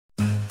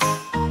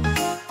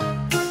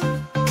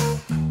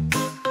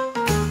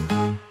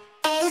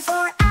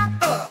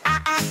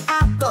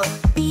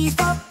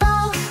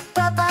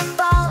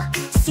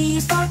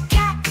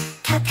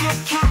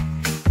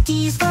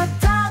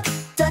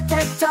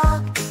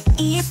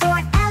E is for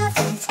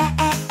elephant,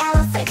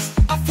 elephant.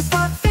 F is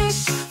for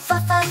fish,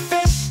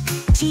 fish.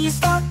 G is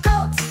for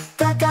goat,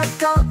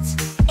 goat.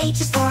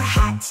 H is for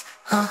hat,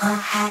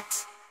 hat.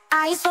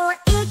 I is for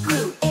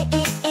igloo,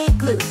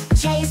 igloo.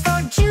 J is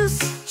for juice,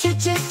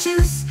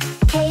 juice.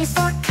 K is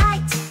for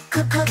kite,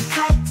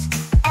 kite.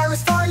 L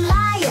is for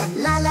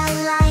lion,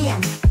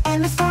 lion.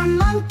 M is for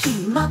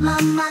monkey,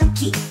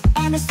 monkey.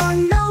 N is for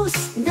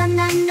nose,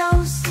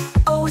 nose.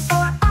 O is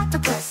for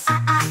octopus,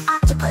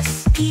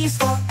 octopus. P is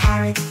for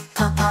parrot,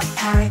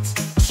 parrot.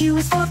 Q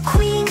is for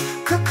queen,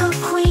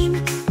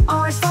 queen.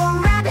 R is for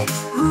rabbit,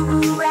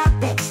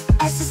 rabbit.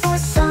 S is for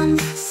sun,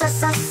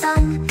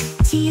 sun.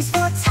 T is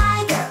for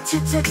tiger,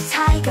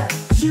 tiger.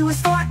 U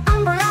is for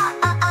umbrella,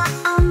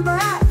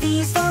 umbrella.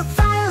 V is for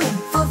violin,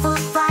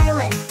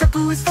 violin.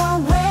 W is for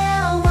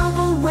whale,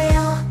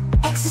 whale.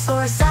 X is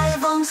for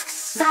xylophone,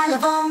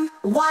 xylophone.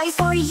 Y is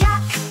for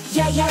yak,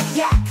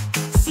 yak.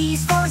 C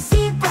is for